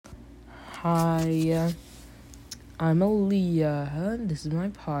Hi, I'm Aaliyah. This is my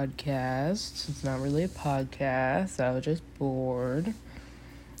podcast. It's not really a podcast. I was just bored.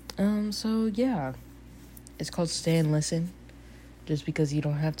 So yeah. It's called Stay and Listen. Just because you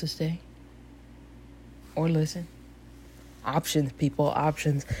don't have to stay. Or listen. Options, people.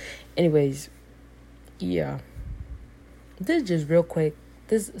 Options. Anyways, yeah. This is just real quick.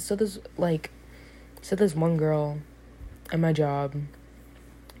 This one girl at my job.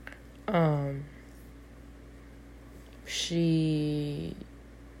 She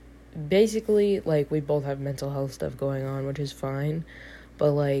basically, we both have mental health stuff going on, which is fine,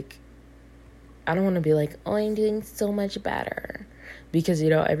 but I don't want to be oh, I'm doing so much better, because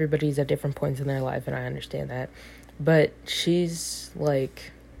everybody's at different points in their life, and I understand that, but she's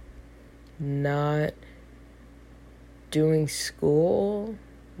not doing school.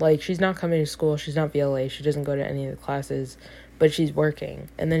 She's not coming to school, she's not VLA, she doesn't go to any of the classes, but she's working.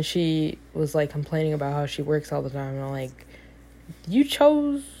 And then she was complaining about how she works all the time, and I'm you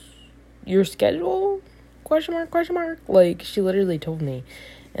chose your schedule? Question mark. She literally told me.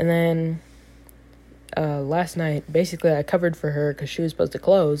 And then last night, basically I covered for her because she was supposed to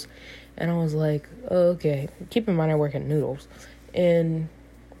close, and I was oh, okay. Keep in mind I work at Noodles, and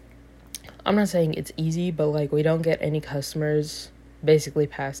I'm not saying it's easy, but we don't get any customers basically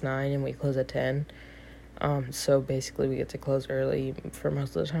past 9, and we close at 10. So basically we get to close early for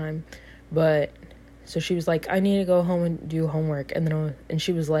most of the time. But so she was I need to go home and do homework, and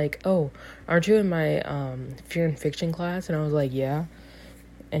she was oh, aren't you in my fear and fiction class? And I was yeah.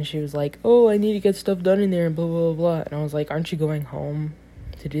 And she was oh, I need to get stuff done in there and blah blah blah. And I was aren't you going home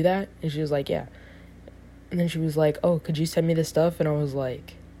to do that? And she was yeah. And then she was oh, could you send me this stuff? And I was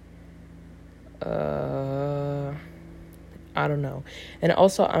I don't know. And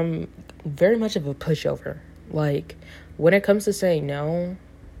also, I'm very much of a pushover. When it comes to saying no,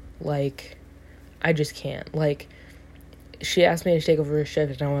 I just can't. She asked me to take over her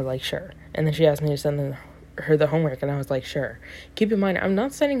shift, and I was sure. And then she asked me to send her the homework, and I was sure. Keep in mind, I'm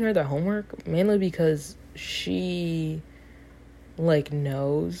not sending her the homework, mainly because she,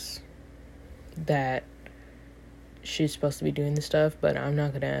 knows that she's supposed to be doing this stuff, but I'm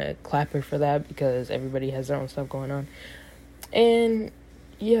not gonna clap her for that, because everybody has their own stuff going on. And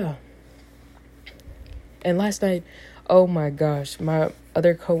yeah. And last night, oh my gosh, my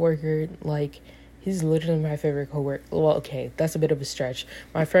other coworker, he's literally my favorite coworker. Well, okay, that's a bit of a stretch.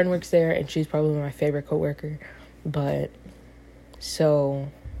 My friend works there, and she's probably my favorite coworker. But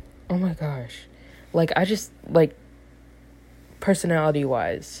so, oh my gosh, I just personality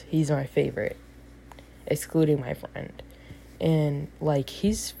wise, he's my favorite, excluding my friend. And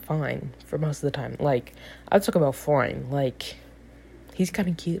he's fine for most of the time. I'll talk about fine. He's kind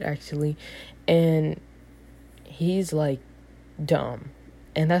of cute, actually, and he's dumb,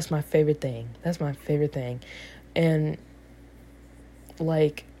 and that's my favorite thing. And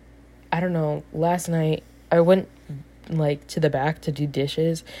I don't know, last night I went to the back to do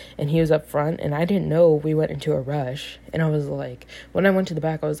dishes, and he was up front, and I didn't know we went into a rush. And I was when I went to the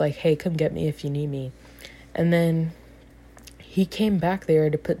back, I was hey, come get me if you need me. And then he came back there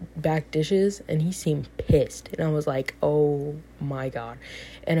to put back dishes, and he seemed pissed. And I was oh my God.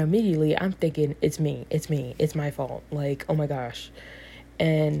 And immediately I'm thinking, it's me. It's my fault. Oh my gosh.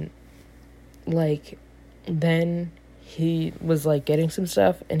 And then he was getting some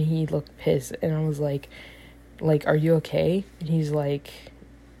stuff, and he looked pissed. And I was are you okay? And he's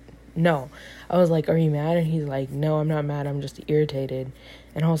no. I was are you mad? And he's no, I'm not mad. I'm just irritated.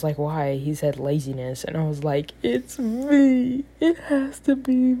 And I was why? He said laziness. And I was it's me. It has to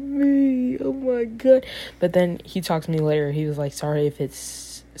be me. Oh my God. But then he talked to me later. He was sorry if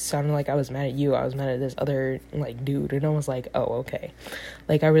it's sounded like I was mad at you. I was mad at this other, dude. And I was oh, okay.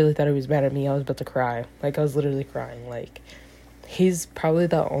 I really thought he was mad at me. I was about to cry. I was literally crying. He's probably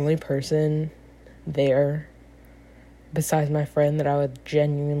the only person there besides my friend that I would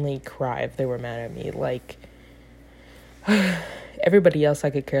genuinely cry if they were mad at me. Everybody else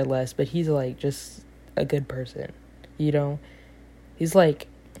I could care less, but he's just a good person, he's one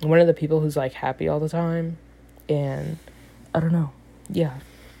of the people who's happy all the time, and I don't know, yeah.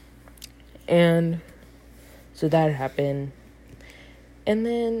 And so that happened, and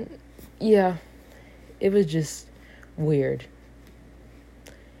then yeah, it was just weird.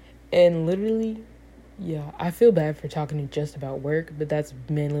 And literally, yeah, I feel bad for talking just about work, but that's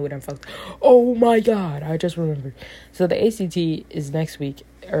mainly what I'm focused. Oh my God, I just remembered. So the ACT is next week,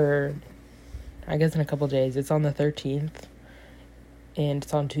 or I guess in a couple days. It's on the 13th, and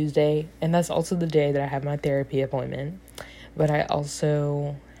it's on Tuesday, and that's also the day that I have my therapy appointment. But I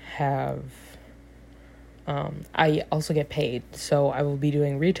also have I also get paid. So I will be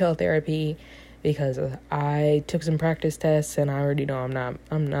doing retail therapy because I took some practice tests and I already know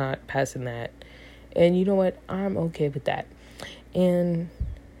I'm not passing that. And you know what? I'm okay with that. And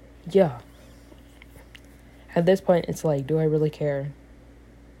yeah. At this point, it's like, do I really care?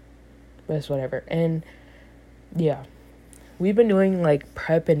 But it's whatever. And yeah. We've been doing like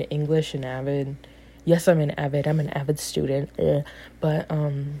prep and English and Avid. Yes, I'm an Avid student. But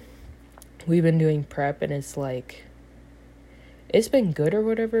we've been doing prep and it's like, it's been good or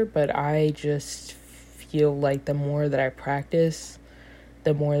whatever, but I just feel like the more that I practice,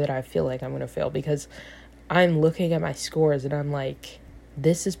 the more that I feel like I'm going to fail, because I'm looking at my scores and I'm like,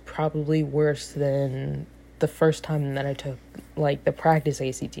 this is probably worse than the first time that I took like the practice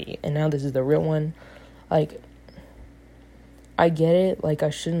ACT, and now this is the real one. Like, I get it, like I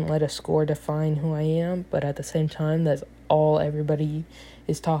shouldn't let a score define who I am, but at the same time, that's all everybody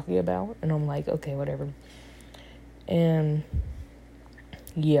is talking about, and I'm like, okay, whatever. And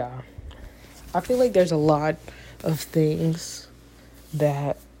yeah, I feel like there's a lot of things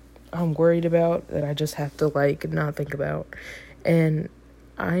that I'm worried about that I just have to like not think about, and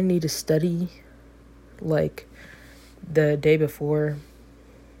I need to study like the day before.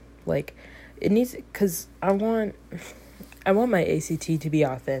 Like, it needs, because I want my ACT to be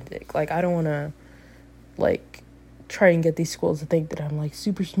authentic. Like, I don't want to like try and get these schools to think that I'm like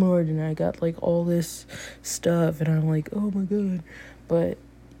super smart and I got like all this stuff and I'm like, oh my god. But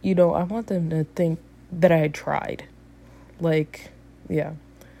you know, I want them to think that I had tried. Like, yeah.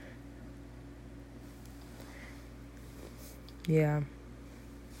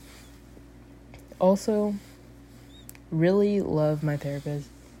 Also, really love my therapist.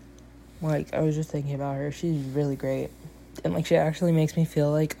 Like, I was just thinking about her. She's really great. And, like, she actually makes me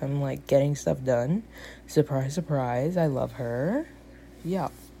feel like I'm, like, getting stuff done. Surprise, surprise. I love her. Yeah.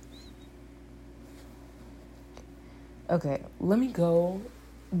 Okay, let me go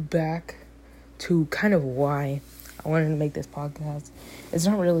back to kind of why I wanted to make this podcast. It's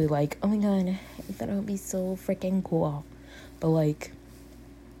not really like, oh my god, I thought it would be so freaking cool. But, like,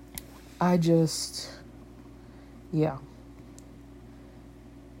 I just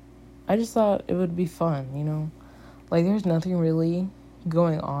thought it would be fun, you know? Like, there's nothing really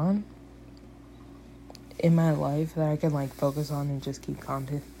going on in my life that I can, like, focus on and just keep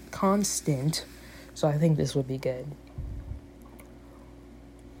constant. So I think this would be good.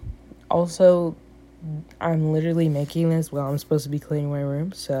 Also, I'm literally making this while I'm supposed to be cleaning my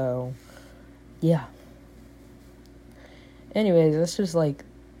room, so yeah. Anyways, that's just like,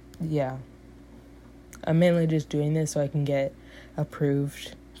 yeah. I'm mainly just doing this so I can get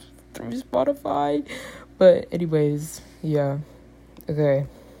approved through Spotify. But anyways, yeah. Okay.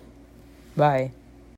 Bye.